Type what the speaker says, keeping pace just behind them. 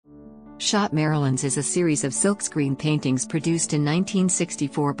Shot Marilyns is a series of silkscreen paintings produced in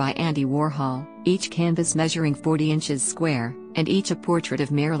 1964 by Andy Warhol, each canvas measuring 40 inches square, and each a portrait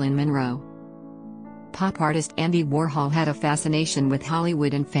of Marilyn Monroe. Pop artist Andy Warhol had a fascination with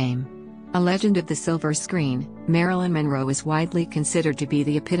Hollywood and fame. A legend of the silver screen, Marilyn Monroe is widely considered to be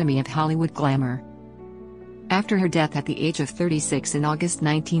the epitome of Hollywood glamour. After her death at the age of 36 in August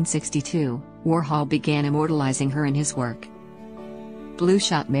 1962, Warhol began immortalizing her in his work. Blue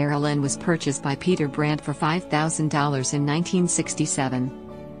Shot Marilyn was purchased by Peter Brandt for $5,000 in 1967.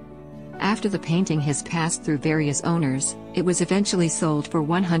 After the painting has passed through various owners, it was eventually sold for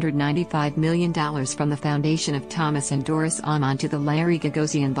 $195 million from the foundation of Thomas and Doris Amon to the Larry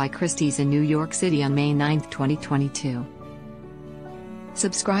Gagosian by Christie's in New York City on May 9, 2022.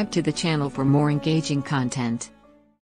 Subscribe to the channel for more engaging content.